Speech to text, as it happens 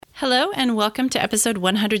Hello, and welcome to episode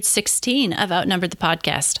 116 of Outnumbered the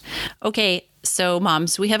Podcast. Okay, so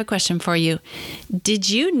moms, we have a question for you. Did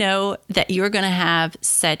you know that you're going to have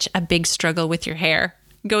such a big struggle with your hair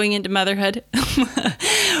going into motherhood?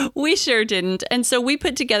 We sure didn't. And so we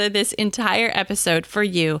put together this entire episode for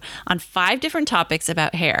you on 5 different topics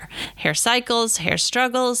about hair: hair cycles, hair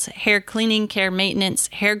struggles, hair cleaning, care maintenance,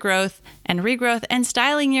 hair growth and regrowth, and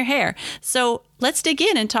styling your hair. So let's dig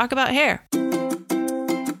in and talk about hair.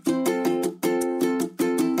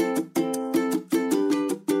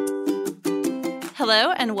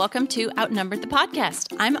 Hello, and welcome to Outnumbered the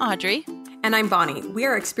Podcast. I'm Audrey. And I'm Bonnie. We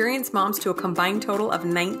are experienced moms to a combined total of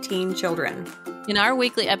 19 children. In our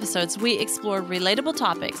weekly episodes, we explore relatable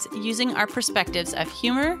topics using our perspectives of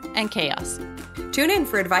humor and chaos. Tune in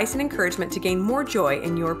for advice and encouragement to gain more joy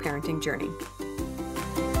in your parenting journey.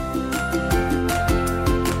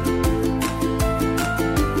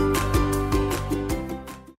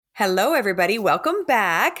 Hello, everybody. Welcome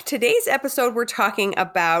back. Today's episode, we're talking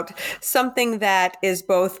about something that is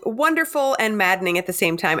both wonderful and maddening at the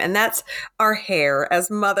same time, and that's our hair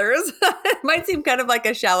as mothers. It might seem kind of like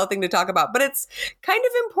a shallow thing to talk about, but it's kind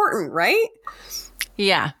of important, right?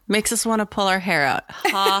 Yeah, makes us want to pull our hair out.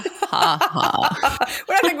 Ha, ha, ha.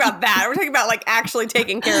 We're not talking about that. We're talking about like actually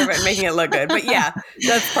taking care of it and making it look good. But yeah,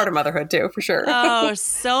 that's part of motherhood too, for sure. Oh,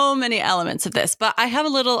 so many elements of this. But I have a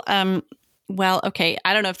little... Well, okay,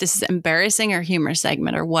 I don't know if this is embarrassing or humor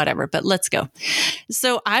segment or whatever, but let's go.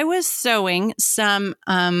 So I was sewing some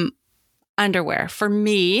underwear for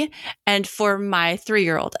me and for my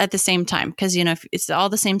 3-year-old at the same time because, you know, it's all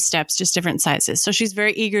the same steps, just different sizes. So she's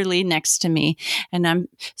very eagerly next to me and I'm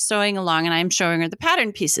sewing along and I'm showing her the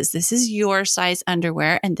pattern pieces. This is your size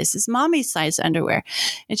underwear and this is mommy's size underwear.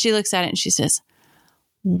 And she looks at it and she says,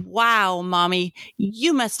 "Wow, mommy,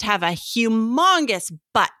 you must have a humongous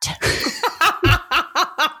butt."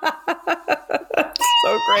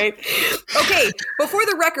 So great. Okay, before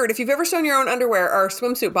the record, if you've ever sewn your own underwear or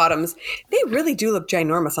swimsuit bottoms, they really do look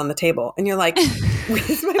ginormous on the table. And you're like,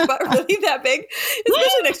 is my butt really that big?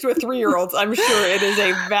 Especially next to a 3-year-old. I'm sure it is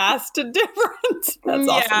a vast difference. That's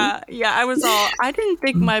awesome. Yeah, I didn't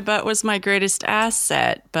think my butt was my greatest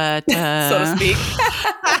asset, but... so to speak.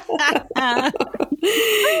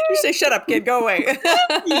 You say, "Shut up, kid, go away."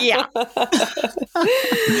 Yeah.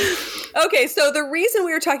 Okay, so the reason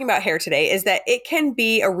we were talking about hair today is that it can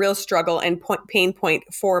be a real struggle and pain point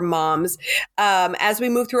for moms. As we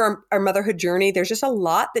move through our motherhood journey, there's just a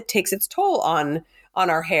lot that takes its toll on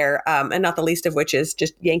our hair, and not the least of which is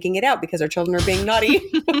just yanking it out because our children are being naughty.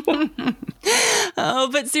 Oh,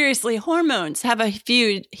 but seriously, hormones have a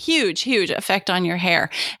huge effect on your hair.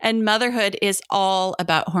 And motherhood is all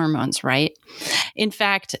about hormones, right? In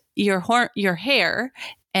fact, your hair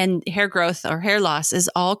and hair growth or hair loss is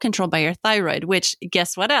all controlled by your thyroid, which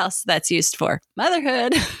guess what else that's used for?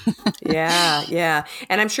 Motherhood. Yeah.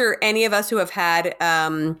 And I'm sure any of us who have had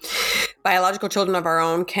biological children of our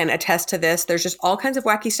own can attest to this. There's just all kinds of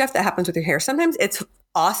wacky stuff that happens with your hair. Sometimes it's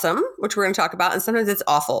awesome, which we're going to talk about, and sometimes it's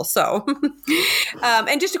awful. So,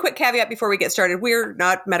 and just a quick caveat before we get started, we're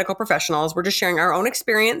not medical professionals. We're just sharing our own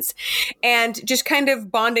experience and just kind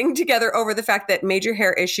of bonding together over the fact that major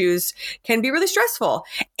hair issues can be really stressful,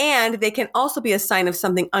 and they can also be a sign of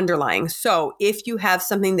something underlying. So if you have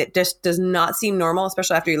something that just does not seem normal,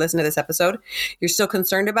 especially after you listen to this episode, you're still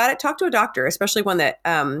concerned about it, talk to a doctor, especially one that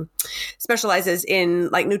specializes in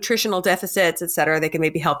like nutritional deficits, et cetera. They can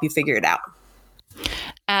maybe help you figure it out.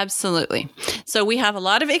 Absolutely. So we have a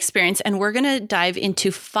lot of experience and we're going to dive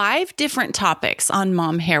into 5 different topics on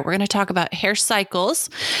mom hair. We're going to talk about hair cycles,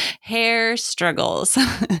 hair struggles.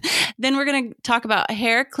 Then we're going to talk about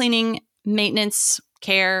hair cleaning, maintenance,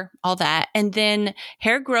 care, all that. And then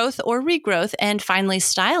hair growth or regrowth. And finally,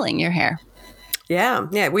 styling your hair.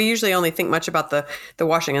 Yeah. We usually only think much about the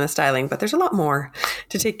washing and the styling, but there's a lot more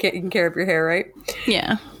to taking care of your hair, right?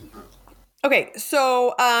 Yeah. Okay.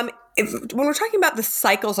 So, when we're talking about the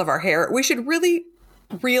cycles of our hair, we should really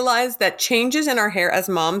realize that changes in our hair as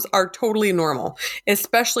moms are totally normal,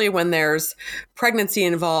 especially when there's pregnancy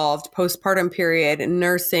involved, postpartum period,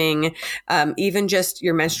 nursing, even just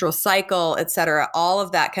your menstrual cycle, et cetera. All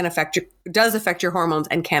of that does affect your hormones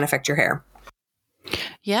and can affect your hair.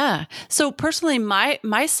 Yeah. So personally, my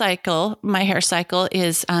hair cycle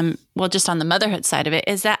is, just on the motherhood side of it,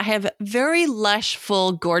 is that I have very lush,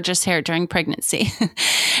 full, gorgeous hair during pregnancy.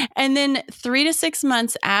 And then 3 to 6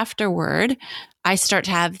 months afterward, I start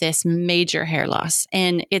to have this major hair loss.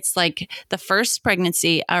 And it's like the first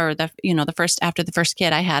pregnancy or the first after the first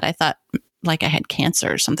kid I had, I thought like I had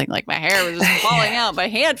cancer or something. Like my hair was just falling out by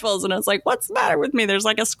handfuls. And I was like, what's the matter with me? There's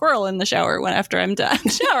like a squirrel in the shower after I'm done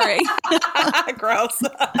showering. Gross.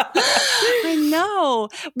 I know.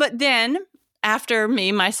 But then after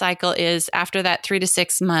my cycle is after that 3 to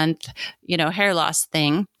 6 month, hair loss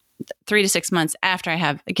thing, 3 to 6 months after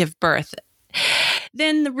I give birth,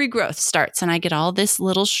 then the regrowth starts and I get all this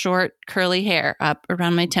little short curly hair up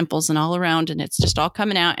around my temples and all around, and it's just all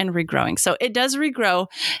coming out and regrowing. So it does regrow,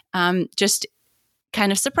 just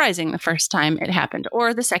kind of surprising the first time it happened,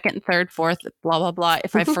 or the second, third, fourth, blah, blah, blah,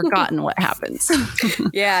 if I've forgotten what happens.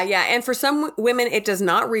 Yeah. And for some women, it does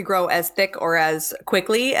not regrow as thick or as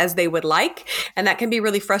quickly as they would like. And that can be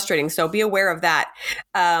really frustrating. So be aware of that.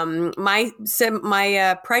 My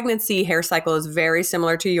pregnancy hair cycle is very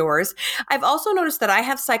similar to yours. I've also noticed that I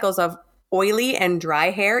have cycles of oily and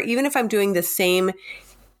dry hair, even if I'm doing the same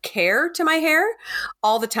care to my hair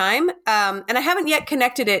all the time. And I haven't yet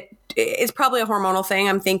connected it. It's probably a hormonal thing,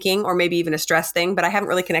 I'm thinking, or maybe even a stress thing, but I haven't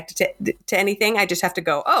really connected to anything. I just have to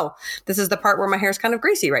go, oh, this is the part where my hair is kind of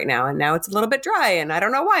greasy right now. And now it's a little bit dry and I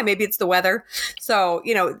don't know why. Maybe it's the weather. So,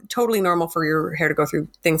 totally normal for your hair to go through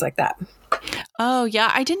things like that. Oh, yeah.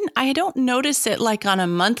 I don't notice it like on a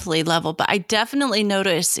monthly level, but I definitely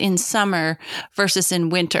notice in summer versus in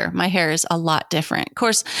winter, my hair is a lot different. Of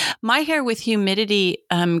course, my hair with humidity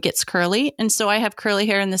gets curly. And so I have curly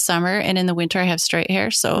hair in the summer, and in the winter I have straight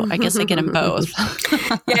hair. So I guess I get them both.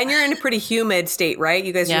 Yeah. And you're in a pretty humid state, right?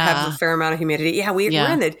 You guys have a fair amount of humidity. Yeah.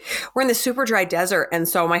 We're in the super dry desert. And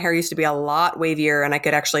so my hair used to be a lot wavier and I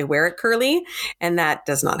could actually wear it curly. And that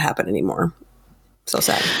does not happen anymore. So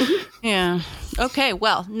sad. Yeah. Okay.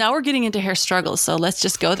 Well, now we're getting into hair struggles, so let's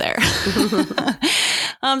just go there.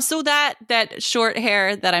 So that short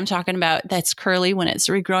hair that I'm talking about, that's curly when it's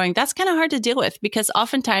regrowing, that's kind of hard to deal with because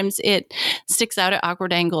oftentimes it sticks out at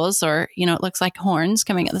awkward angles, or it looks like horns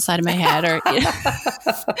coming at the side of my head, or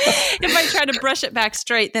if I try to brush it back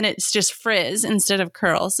straight, then it's just frizz instead of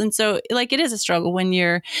curls. And so it is a struggle when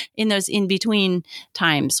you're in those in between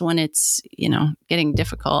times when it's getting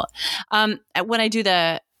difficult. When I do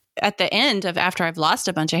at the end of after I've lost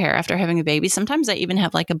a bunch of hair after having a baby, sometimes I even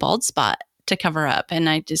have like a bald spot to cover up, and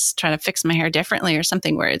I just try to fix my hair differently or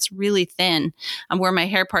something where it's really thin, where my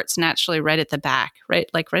hair part's naturally right at the back, right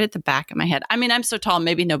at the back of my head. I mean, I'm so tall,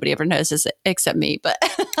 maybe nobody ever notices it except me, but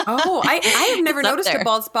I have never noticed a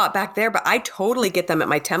bald spot back there, but I totally get them at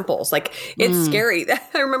my temples. Like it's scary.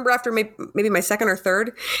 I remember after maybe my second or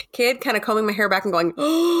third kid, kind of combing my hair back and going,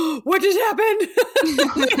 "Oh, what just happened?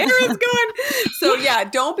 My hair is gone." So yeah,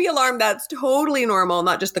 don't be alarmed. That's totally normal,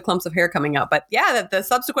 not just the clumps of hair coming out, but yeah, the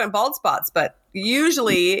subsequent bald spots. But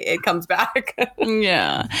usually it comes back.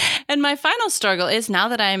 Yeah. And my final struggle is now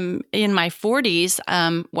that I'm in my 40s.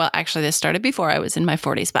 Well, actually, this started before I was in my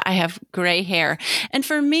 40s, but I have gray hair. And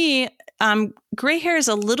for me, gray hair is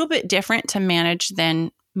a little bit different to manage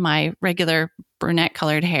than my regular brunette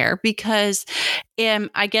colored hair because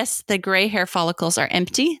I guess the gray hair follicles are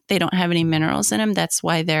empty. They don't have any minerals in them. That's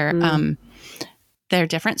why they're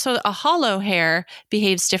different. So a hollow hair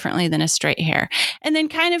behaves differently than a straight hair. And then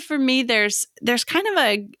kind of for me, there's kind of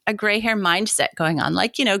a gray hair mindset going on.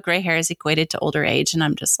 Like, gray hair is equated to older age. And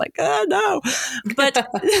I'm just like, oh no. But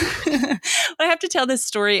I have to tell this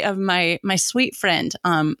story of my sweet friend,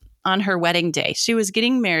 on her wedding day. She was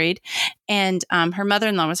getting married, and her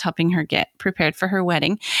mother-in-law was helping her get prepared for her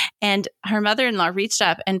wedding. And her mother-in-law reached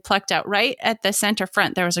up and plucked out right at the center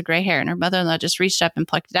front. There was a gray hair, and her mother-in-law just reached up and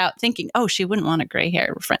plucked it out, thinking, oh, she wouldn't want a gray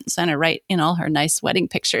hair front and center right in all her nice wedding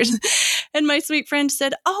pictures. And my sweet friend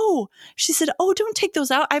said, oh, don't take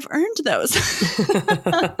those out. I've earned those.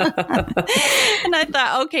 And I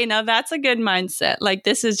thought, okay, now that's a good mindset. Like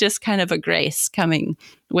this is just kind of a grace coming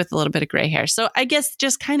with a little bit of gray hair. So I guess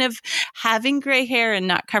just kind of having gray hair and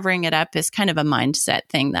not covering it up is kind of a mindset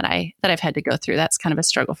thing that I've had to go through. That's kind of a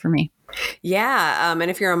struggle for me. Yeah.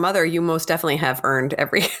 And if you're a mother, you most definitely have earned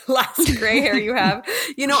every last gray hair you have.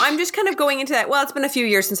 I'm just kind of going into that. Well, it's been a few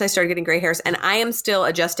years since I started getting gray hairs, and I am still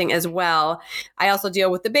adjusting as well. I also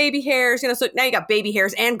deal with the baby hairs, so now you got baby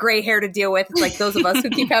hairs and gray hair to deal with. It's like those of us who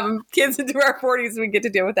keep having kids into our 40s, we get to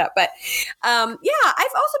deal with that. But I've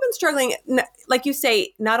also been struggling. Like you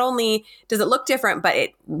say, not only does it look different, but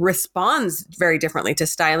it responds very differently to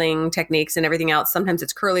styling techniques and everything else. Sometimes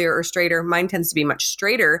it's curlier or straighter. Mine tends to be much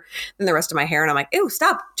straighter in the rest of my hair. And I'm like, ew,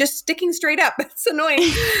 stop, just sticking straight up. It's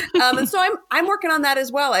annoying. And so I'm working on that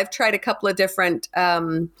as well. I've tried a couple of different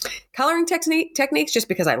coloring techniques just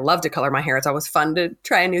because I love to color my hair. It's always fun to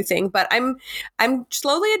try a new thing, but I'm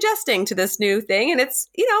slowly adjusting to this new thing. And it's,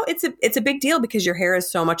 it's a big deal because your hair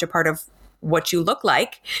is so much a part of what you look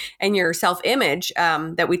like and your self-image,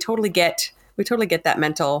 that we totally get that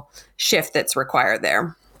mental shift that's required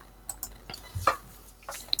there.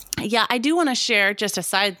 Yeah, I do want to share just a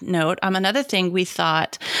side note. Another thing we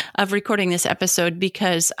thought of recording this episode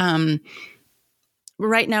because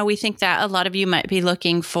right now we think that a lot of you might be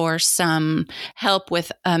looking for some help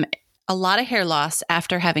with a lot of hair loss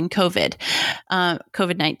after having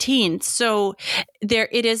COVID-19. So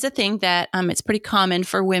it is a thing that it's pretty common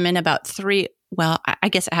for women about 3. Well, I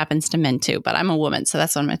guess it happens to men too, but I'm a woman, so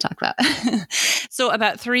that's what I'm going to talk about. So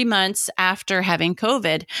about 3 months after having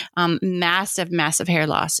COVID, massive hair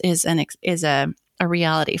loss is a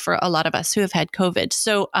reality for a lot of us who have had COVID.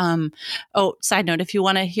 So, side note, if you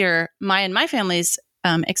want to hear my family's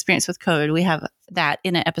experience with COVID, we have that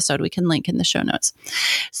in an episode we can link in the show notes.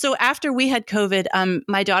 So after we had COVID,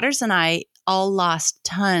 my daughters and I all lost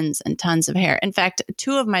tons and tons of hair. In fact,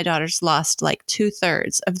 2 of my daughters lost like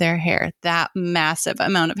 2/3 of their hair, that massive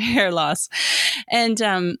amount of hair loss. And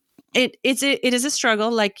it is a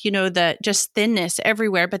struggle, like, the just thinness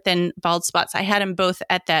everywhere, but then bald spots. I had them both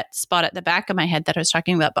at that spot at the back of my head that I was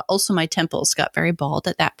talking about, but also my temples got very bald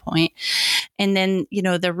at that point. And then,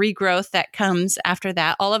 the regrowth that comes after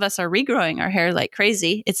that, all of us are regrowing our hair like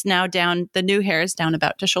crazy. It's now down, the new hair is down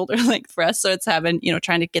about to shoulder length for us. So it's having,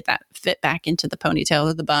 trying to get that fit back into the ponytail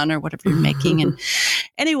or the bun or whatever you're making. And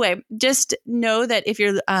anyway, just know that if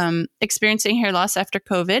you're experiencing hair loss after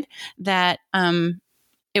COVID, that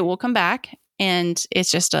it will come back. And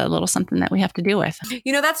it's just a little something that we have to deal with.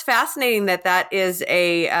 That's fascinating that is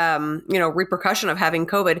a, repercussion of having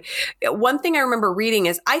COVID. One thing I remember reading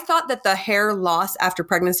is I thought that the hair loss after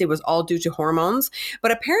pregnancy was all due to hormones,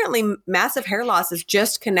 but apparently massive hair loss is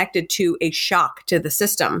just connected to a shock to the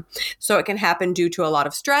system. So it can happen due to a lot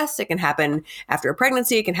of stress. It can happen after a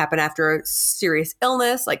pregnancy. It can happen after a serious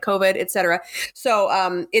illness like COVID, et cetera.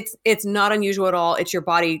 So it's not unusual at all. It's your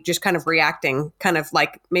body just kind of reacting, kind of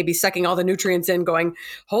like maybe sucking all the nutrients in, going,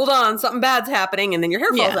 hold on, something bad's happening, and then your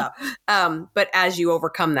hair falls out. But as you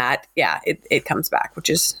overcome that, it comes back, which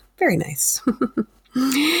is very nice.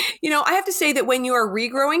 I have to say that when you are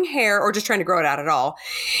regrowing hair or just trying to grow it out at all,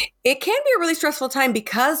 it can be a really stressful time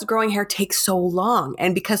because growing hair takes so long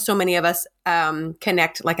and because so many of us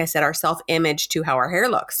connect, like I said, our self-image to how our hair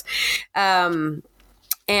looks.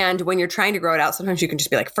 And when you're trying to grow it out, sometimes you can just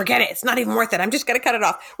be like, forget it. It's not even worth it. I'm just going to cut it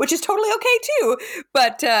off, which is totally okay too.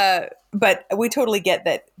 But we totally get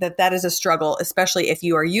that is a struggle, especially if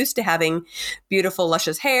you are used to having beautiful,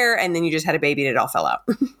 luscious hair and then you just had a baby and it all fell out.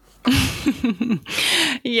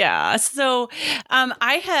 Yeah. So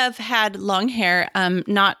I have had long hair,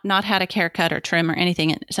 not had a haircut or trim or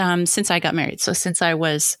anything since I got married. So since I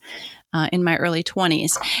was in my early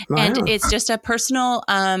 20s. Wow. And it's just a personal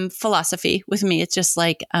philosophy with me. It's just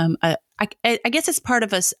like, I guess it's part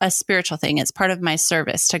of a spiritual thing. It's part of my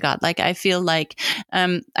service to God. Like, I feel like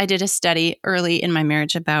I did a study early in my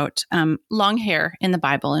marriage about long hair in the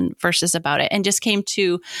Bible and verses about it, and just came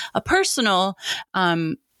to a personal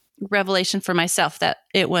revelation for myself that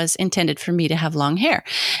it was intended for me to have long hair.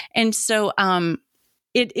 And so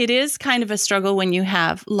It is kind of a struggle when you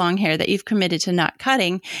have long hair that you've committed to not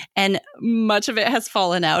cutting, and much of it has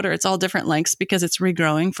fallen out, or it's all different lengths because it's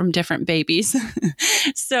regrowing from different babies.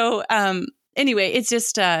 So anyway, it's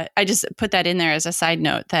just I just put that in there as a side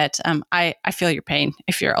note that I feel your pain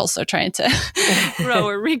if you're also trying to grow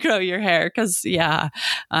or regrow your hair, because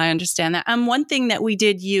I understand that. One thing that we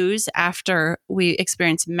did use after we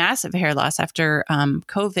experienced massive hair loss after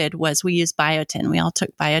COVID was we used biotin. We all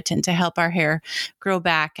took biotin to help our hair grow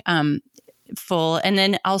back full, and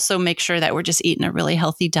then also make sure that we're just eating a really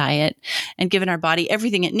healthy diet and giving our body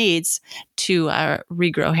everything it needs to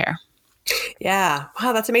regrow hair. Yeah.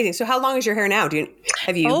 Wow, that's amazing. So how long is your hair now?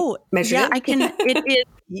 Have you measured it? I can. It is.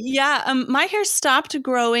 Yeah. My hair stopped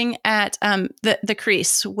growing at the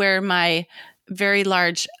crease where my very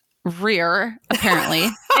large rear apparently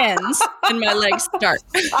ends and my legs start.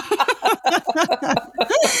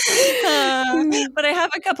 But I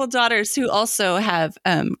have a couple daughters who also have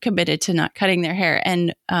committed to not cutting their hair,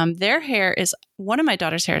 and their hair is, one of my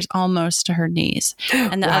daughter's hair is almost to her knees,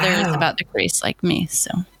 and the other is about the crease like me.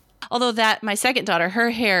 So. Although my second daughter,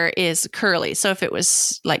 her hair is curly. So if it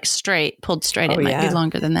was like pulled straight, it might be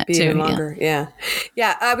longer than that too. Even longer. Yeah.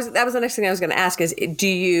 That was the next thing I was going to ask is, do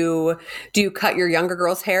you cut your younger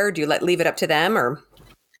girl's hair? Do you leave it up to them, or?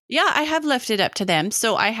 Yeah, I have left it up to them.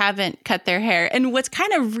 So I haven't cut their hair. And what's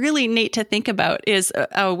kind of really neat to think about is,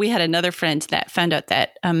 we had another friend that found out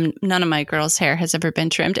that none of my girls' hair has ever been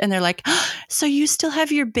trimmed. And they're like, oh, so you still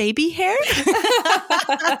have your baby hair?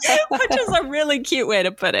 Which is a really cute way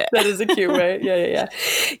to put it. That is a cute way. Yeah.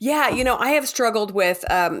 Yeah, I have struggled with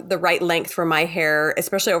the right length for my hair,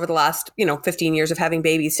 especially over the last, 15 years of having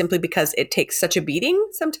babies, simply because it takes such a beating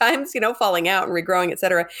sometimes, falling out and regrowing, et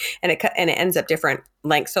cetera. And it ends up different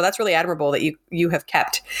lengths. So that's really admirable that you have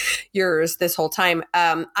kept yours this whole time.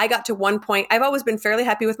 I got to one point, I've always been fairly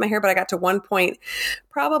happy with my hair, but I got to one point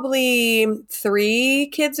probably 3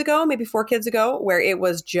 kids ago, maybe 4 kids ago, where it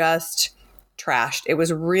was just trashed. It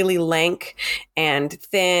was really lank and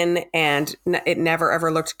thin, and it never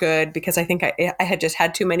ever looked good because I think I had just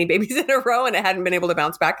had too many babies in a row and it hadn't been able to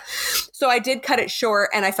bounce back. So I did cut it short,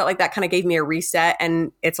 and I felt like that kind of gave me a reset,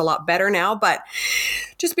 and it's a lot better now. But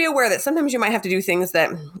just be aware that sometimes you might have to do things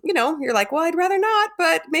that, you're like, well, I'd rather not,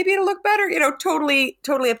 but maybe it'll look better, totally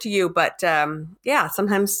up to you. But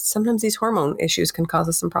sometimes these hormone issues can cause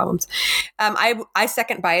us some problems. I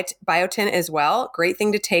second biotin as well. Great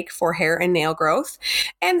thing to take for hair and nail growth,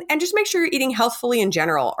 and just make sure you're eating healthfully in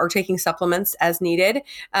general, or taking supplements as needed,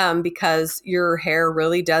 because your hair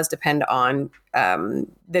really does depend on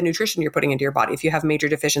the nutrition you're putting into your body. If you have major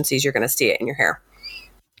deficiencies, you're going to see it in your hair.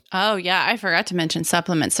 Oh, yeah. I forgot to mention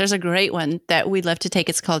supplements. There's a great one that we love to take.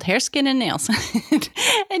 It's called Hair, Skin, and Nails.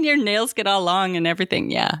 And your nails get all long and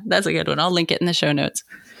everything. Yeah, that's a good one. I'll link it in the show notes.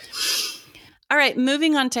 All right.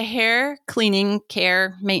 Moving on to hair cleaning,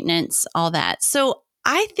 care, maintenance, all that. So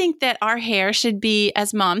I think that our hair should be,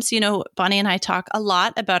 as moms, Bonnie and I talk a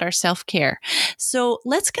lot about our self-care. So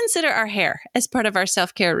let's consider our hair as part of our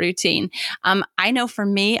self-care routine. I know for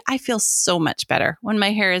me, I feel so much better when my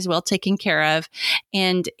hair is well taken care of.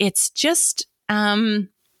 And it's just,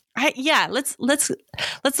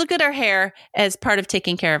 let's look at our hair as part of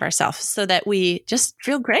taking care of ourselves so that we just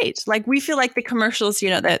feel great. Like we feel like the commercials,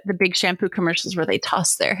 the big shampoo commercials where they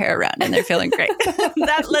toss their hair around and they're feeling great.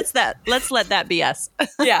 Let's let that be us.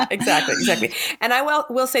 Yeah, exactly. And I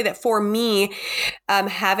will say that for me,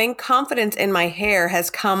 having confidence in my hair has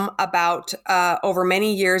come about over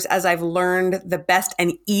many years as I've learned the best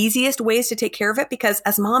and easiest ways to take care of it, because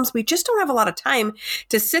as moms, we just don't have a lot of time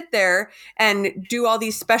to sit there and do all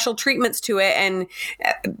these special treatments to it and,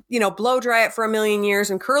 blow dry it for a million years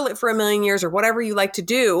and curl it for a million years, or whatever you like to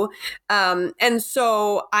do. And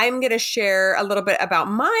so I'm going to share a little bit about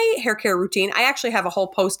my hair care routine. I actually have a whole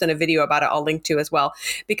post and a video about it I'll link to as well,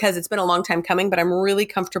 because it's been a long time coming, but I'm really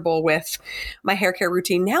comfortable with my hair care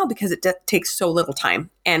routine now because it takes so little time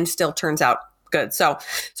and still turns out good. So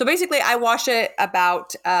basically I wash it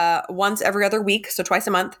about once every other week. So twice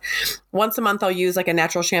a month. Once a month, I'll use like a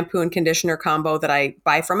natural shampoo and conditioner combo that I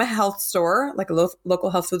buy from a health store, like a local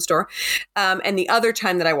health food store. And the other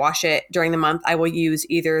time that I wash it during the month, I will use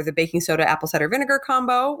either the baking soda apple cider vinegar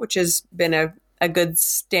combo, which has been a good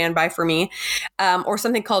standby for me, or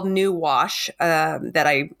something called New Wash that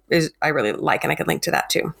I really like, and I could link to that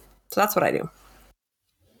too. So that's what I do.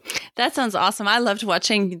 That sounds awesome. I loved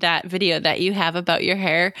watching that video that you have about your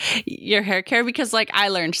hair care, because I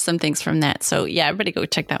learned some things from that. So yeah, everybody go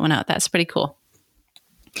check that one out. That's pretty cool.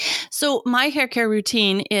 So my hair care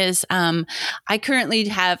routine is, I currently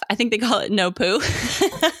have, I think they call it no poo,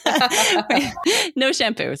 no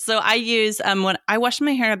shampoo. So I use, when I wash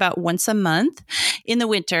my hair about once a month in the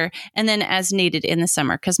winter, and then as needed in the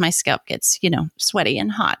summer, because my scalp gets, sweaty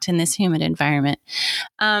and hot in this humid environment.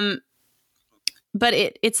 But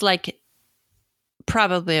it's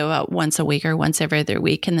probably about once a week or once every other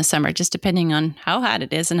week in the summer, just depending on how hot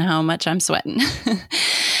it is and how much I'm sweating.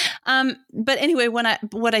 But anyway,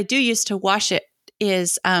 what I do use to wash it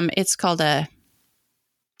is, it's called I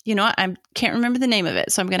can't remember the name of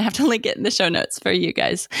it, so I'm going to have to link it in the show notes for you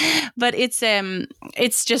guys. But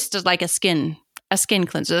it's just like a skin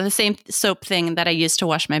cleanser, the same soap thing that I use to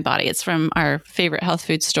wash my body. It's from our favorite health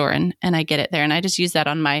food store, and I get it there. And I just use that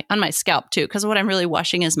on my scalp too, because what I'm really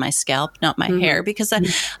washing is my scalp, not my hair, because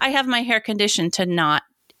I have my hair conditioned to not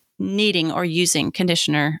needing or using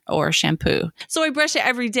conditioner or shampoo. So I brush it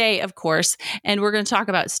every day, of course, and we're going to talk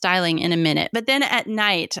about styling in a minute. But then at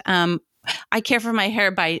night, I care for my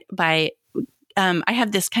hair by I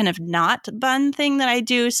have this kind of knot bun thing that I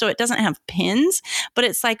do, so it doesn't have pins, but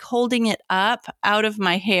it's like holding it up out of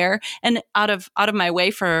my hair and out of my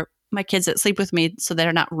way for my kids that sleep with me, so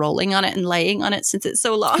they're not rolling on it and laying on it since it's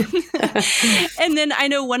so long. And then I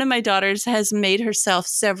know one of my daughters has made herself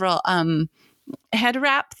several head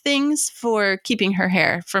wrap things for keeping her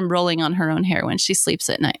hair from rolling on her own hair when she sleeps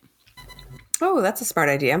at night. Oh, that's a smart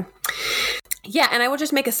idea. Yeah, and I will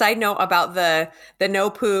just make a side note about the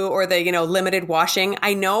no poo or the, limited washing.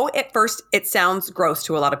 I know at first it sounds gross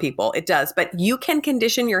to a lot of people. It does, but you can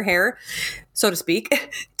condition your hair, so to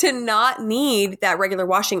speak, to not need that regular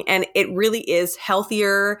washing, and it really is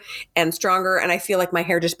healthier and stronger, and I feel like my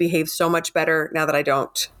hair just behaves so much better now that I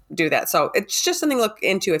don't do that. So it's just something to look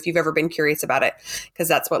into if you've ever been curious about it, because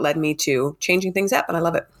that's what led me to changing things up, and I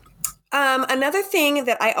love it. Another thing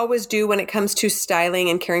that I always do when it comes to styling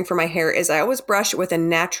and caring for my hair is I always brush with a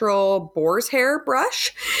natural boar's hair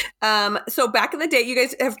brush. So back in the day, you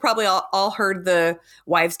guys have probably all heard the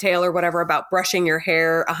wives' tale or whatever about brushing your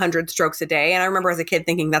hair 100 strokes a day. And I remember as a kid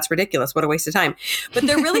thinking that's ridiculous. What a waste of time. But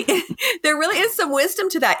there really is some wisdom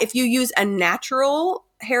to that. If you use a natural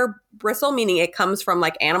hair bristle, meaning it comes from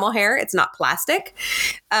like animal hair, it's not plastic,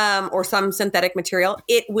 or some synthetic material,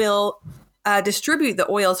 it will distribute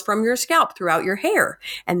the oils from your scalp throughout your hair.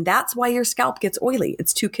 And that's why your scalp gets oily.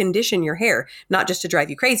 It's to condition your hair, not just to drive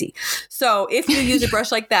you crazy. So if you use a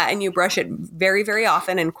brush like that and you brush it very, very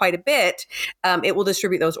often and quite a bit, it will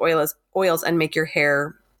distribute those oils and make your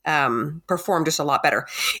hair perform just a lot better.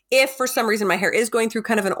 If for some reason my hair is going through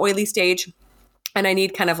kind of an oily stage, and I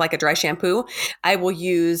need kind of like a dry shampoo, I will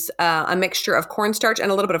use a mixture of cornstarch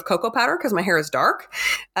and a little bit of cocoa powder because my hair is dark.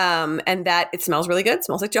 And that it smells really good. It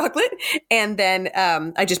smells like chocolate. And then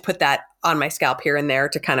I just put that on my scalp here and there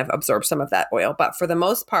to kind of absorb some of that oil. But for the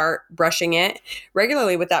most part, brushing it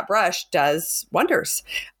regularly with that brush does wonders.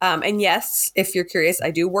 And yes, if you're curious,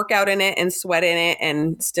 I do work out in it and sweat in it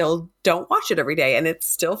and still don't wash it every day. And it's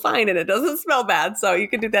still fine and it doesn't smell bad. So you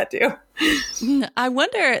can do that too. I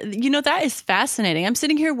wonder, that is fascinating. I'm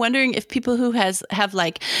sitting here wondering if people who have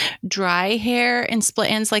like dry hair and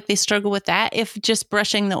split ends, like they struggle with that, if just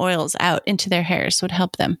brushing the oils out into their hairs would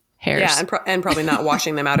help them. Hairs. Yeah, and probably not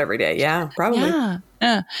washing them out every day. Yeah, probably.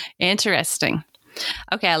 Yeah. Interesting.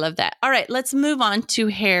 Okay, I love that. All right, let's move on to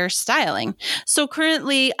hair styling. So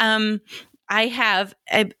currently, I have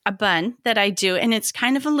a bun that I do, and it's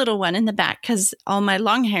kind of a little one in the back because all my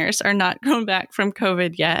long hairs are not grown back from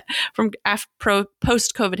COVID yet, from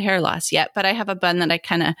post-COVID hair loss yet. But I have a bun that I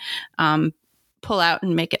kind of pull out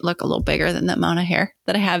and make it look a little bigger than the amount of hair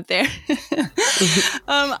that I have there.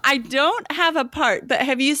 I don't have a part, but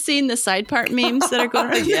have you seen the side part memes that are going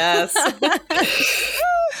around? Yes.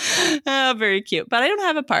 Oh, very cute. But I don't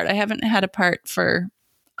have a part. I haven't had a part for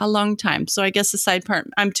a long time. So I guess the side part,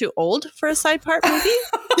 I'm too old for a side part, maybe?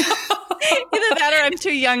 Either that or I'm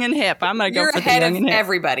too young and hip. I'm going to go for the young and hip.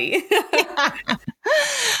 Everybody.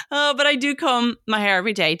 But I do comb my hair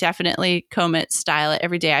every day. Definitely comb it, style it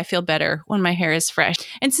every day. I feel better when my hair is fresh.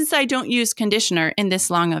 And since I don't use conditioner in this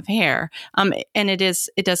long of hair, and it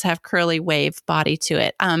does have curly wave body to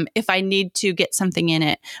it. If I need to get something in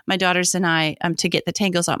it, my daughters and I, to get the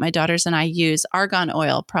tangles out, my daughters and I use argan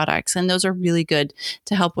oil products, and those are really good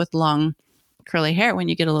to help with long curly hair when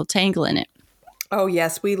you get a little tangle in it. Oh,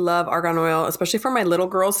 yes. We love argan oil, especially for my little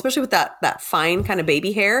girls, especially with that fine kind of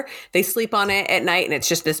baby hair. They sleep on it at night and it's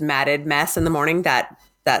just this matted mess in the morning. That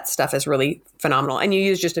stuff is really phenomenal. And you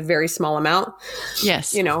use just a very small amount.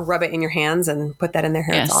 Yes. Rub it in your hands and put that in their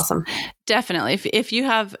hair. Yes. It's awesome. Definitely. If you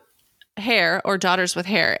have hair or daughters with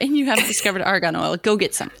hair and you haven't discovered argan oil, go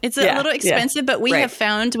get some. It's a little expensive, but we have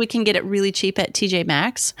found we can get it really cheap at TJ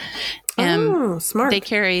Maxx. Smart. They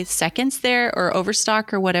carry seconds there or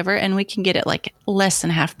overstock or whatever, and we can get it like less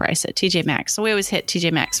than half price at TJ Maxx. So we always hit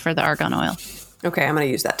TJ Maxx for the argan oil. Okay, I'm going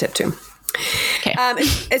to use that tip too. Okay.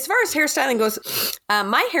 As far as hairstyling goes,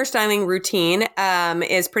 my hairstyling routine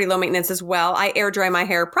is pretty low maintenance as well. I air dry my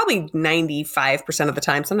hair probably 95% of the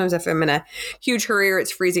time. Sometimes if I'm in a huge hurry or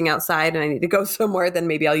it's freezing outside and I need to go somewhere, then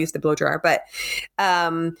maybe I'll use the blow dryer. But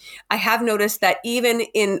I have noticed that even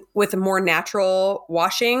with more natural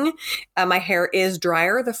washing, my hair is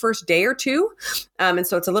drier the first day or two. And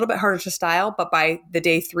so it's a little bit harder to style, but by the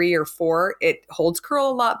day 3 or 4, it holds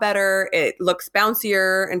curl a lot better. It looks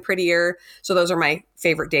bouncier and prettier. So those are my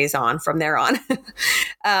favorite days on from there on.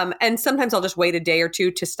 And sometimes I'll just wait a day or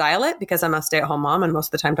two to style it because I'm a stay-at-home mom and most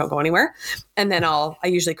of the time don't go anywhere. And then I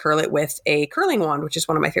usually curl it with a curling wand, which is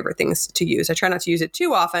one of my favorite things to use. I try not to use it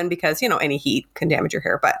too often because, any heat can damage your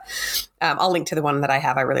hair, but I'll link to the one that I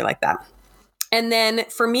have. I really like that. And then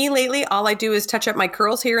for me lately, all I do is touch up my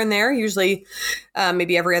curls here and there, usually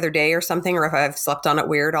maybe every other day or something. Or if I've slept on it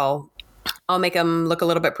weird, I'll I'll make them look a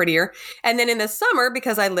little bit prettier. And then in the summer,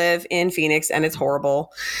 because I live in Phoenix and it's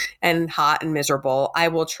horrible and hot and miserable, I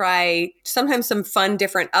will try sometimes some fun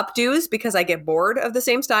different updos because I get bored of the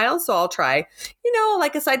same style. So I'll try,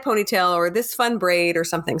 like a side ponytail or this fun braid or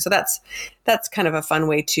something. So that's kind of a fun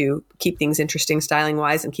way to keep things interesting styling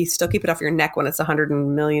wise and still keep it off your neck when it's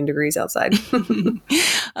 100,000,000 degrees outside.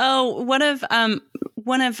 Oh,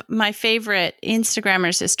 one of my favorite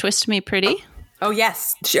Instagrammers is Twist Me Pretty. Oh,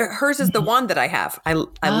 yes. Hers is the one that I have. I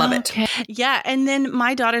love it. Yeah. And then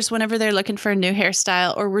my daughters, whenever they're looking for a new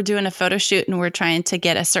hairstyle or we're doing a photo shoot and we're trying to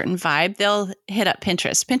get a certain vibe, they'll hit up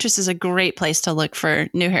Pinterest. Pinterest is a great place to look for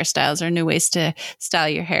new hairstyles or new ways to style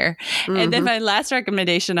your hair. Mm-hmm. And then my last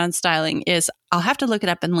recommendation on styling is, I'll have to look it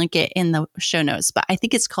up and link it in the show notes, but I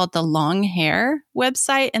think it's called the Long Hair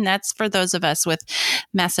website. And that's for those of us with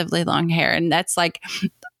massively long hair. And that's like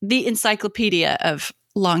the encyclopedia of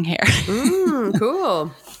long hair.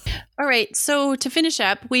 Cool. All right. So to finish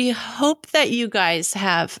up, we hope that you guys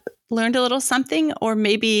have learned a little something or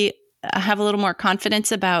maybe have a little more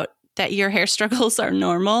confidence about that your hair struggles are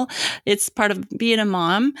normal. It's part of being a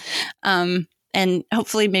mom. And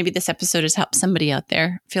hopefully maybe this episode has helped somebody out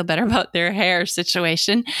there feel better about their hair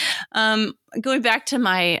situation. Going back to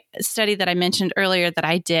my study that I mentioned earlier that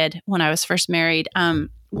I did when I was first married,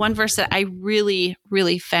 one verse that I really,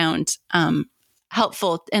 really found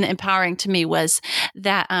helpful and empowering to me was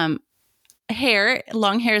that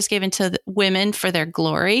long hair is given to women for their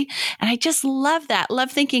glory. And I just love that.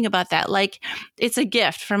 Love thinking about that. Like it's a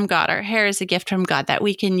gift from God. Our hair is a gift from God that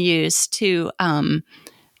we can use to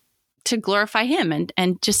glorify him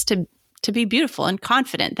and just to be beautiful and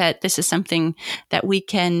confident that this is something that we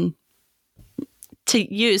can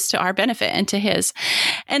to use to our benefit and to his.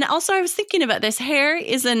 And also I was thinking about this. Hair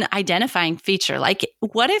is an identifying feature. Like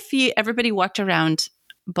what if everybody walked around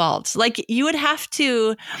bald? Like you would have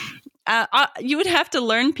to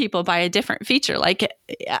learn people by a different feature. Like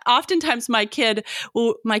oftentimes my kids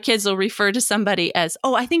will refer to somebody as,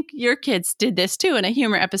 oh, I think your kids did this too in a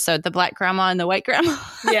humor episode, the black grandma and the white grandma.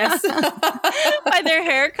 Yes. By their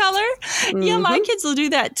hair color. Mm-hmm. Yeah, my kids will do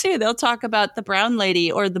that too. They'll talk about the brown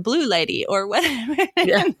lady or the blue lady or whatever.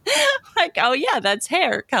 Yeah. Like, oh yeah, that's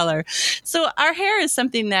hair color. So our hair is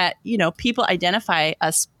something that, people identify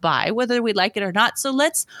us by, whether we like it or not. So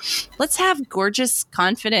let's have gorgeous,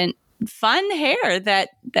 confident, fun hair that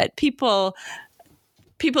people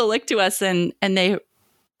look to us and they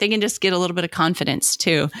can just get a little bit of confidence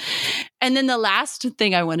too. And then the last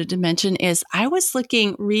thing I wanted to mention is I was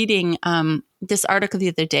reading this article the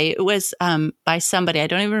other day. It was by somebody, I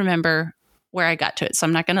don't even remember where I got to it, so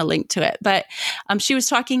I'm not going to link to it. But she was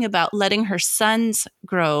talking about letting her sons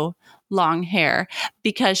grow long hair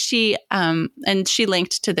because she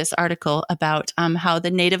linked to this article about how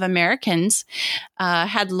the Native Americans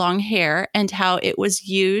had long hair and how it was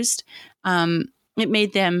used. It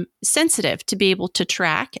made them sensitive to be able to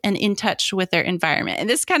track and in touch with their environment. And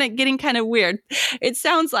this is kind of getting kind of weird. It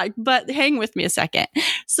sounds like, but hang with me a second.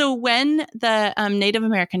 So when the Native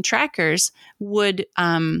American trackers would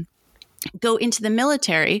go into the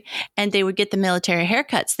military and they would get the military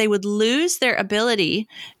haircuts, they would lose their ability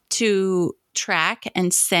to track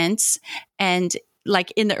and sense. And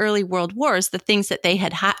like in the early world wars, the things that they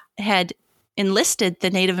had enlisted the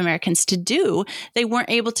Native Americans to do, they weren't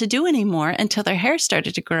able to do anymore until their hair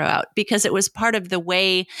started to grow out because it was part of the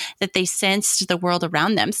way that they sensed the world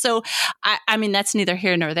around them. So, I mean, that's neither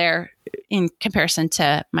here nor there in comparison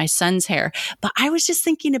to my son's hair. But I was just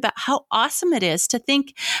thinking about how awesome it is to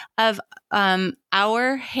think of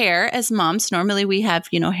our hair as moms. Normally we have,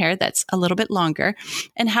 hair that's a little bit longer,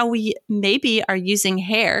 and how we maybe are using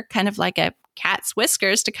hair kind of like a cat's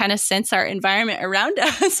whiskers to kind of sense our environment around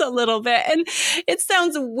us a little bit. And it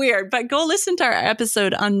sounds weird, but go listen to our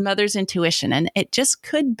episode on mother's intuition. And it just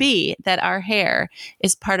could be that our hair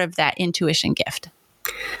is part of that intuition gift.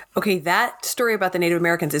 Okay, that story about the Native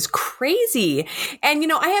Americans is crazy.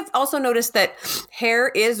 And, I have also noticed that hair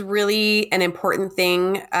is really an important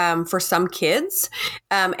thing for some kids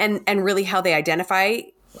and really how they identify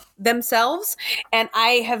themselves. And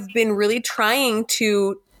I have been really trying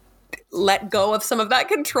to let go of some of that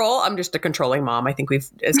control. I'm just a controlling mom. I think we've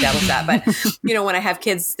established that. But, when I have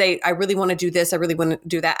kids, I really want to do this. I really want to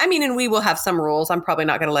do that. I mean, and we will have some rules. I'm probably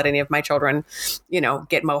not going to let any of my children,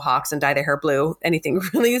 get mohawks and dye their hair blue, anything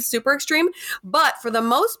really super extreme. But for the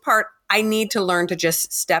most part, I need to learn to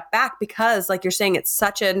just step back because, like you're saying, it's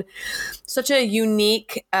such a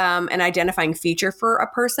unique and identifying feature for a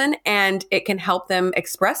person, and it can help them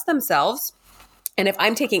express themselves. And if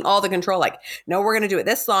I'm taking all the control, like, no, we're going to do it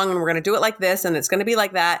this long and we're going to do it like this and it's going to be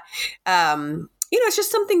like that. it's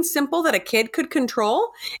just something simple that a kid could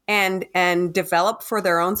control and develop for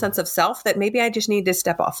their own sense of self that maybe I just need to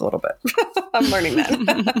step off a little bit. I'm learning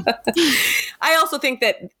that. I also think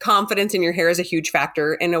that confidence in your hair is a huge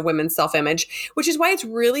factor in a woman's self-image, which is why it's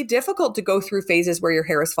really difficult to go through phases where your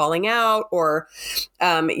hair is falling out or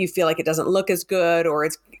you feel like it doesn't look as good or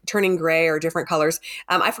it's turning gray or different colors.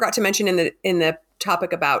 I forgot to mention in the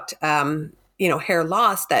topic about hair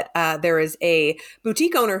loss that there is a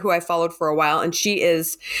boutique owner who I followed for a while, and she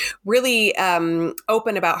is really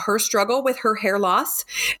open about her struggle with her hair loss.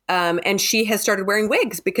 And she has started wearing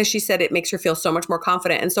wigs because she said it makes her feel so much more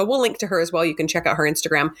confident. And so we'll link to her as well. You can check out her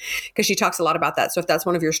Instagram because she talks a lot about that. So if that's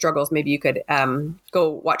one of your struggles, maybe you could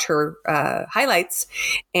go watch her highlights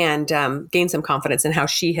and gain some confidence in how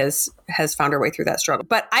she has found her way through that struggle.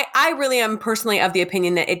 But I really am personally of the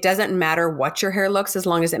opinion that it doesn't matter what your hair looks as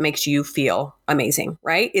long as it makes you feel amazing,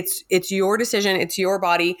 right? It's your decision. It's your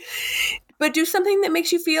body, but do something that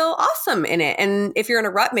makes you feel awesome in it. And if you're in a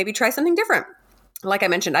rut, maybe try something different. Like I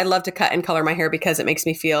mentioned, I love to cut and color my hair because it makes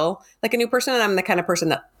me feel like a new person. And I'm the kind of person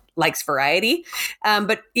that likes variety.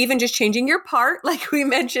 But even just changing your part, like we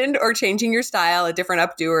mentioned, or changing your style, a different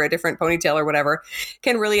updo or a different ponytail or whatever,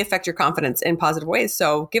 can really affect your confidence in positive ways.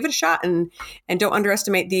 So give it a shot and don't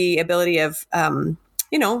underestimate the ability of,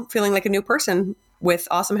 feeling like a new person with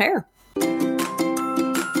awesome hair.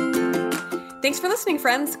 Thanks for listening,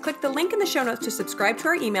 friends. Click the link in the show notes to subscribe to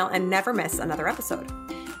our email and never miss another episode.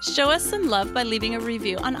 Show us some love by leaving a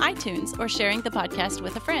review on iTunes or sharing the podcast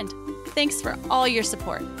with a friend. Thanks for all your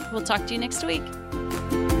support. We'll talk to you next week.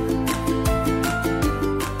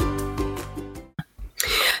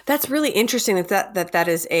 That's really interesting that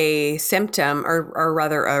is a symptom or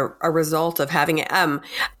rather a result of having it. I'm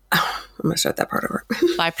going to start that part over.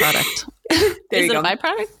 Byproduct. There Is you it go. a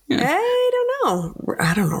byproduct? Yeah.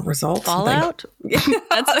 I don't know. Results. Fallout?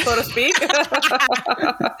 That's so to speak.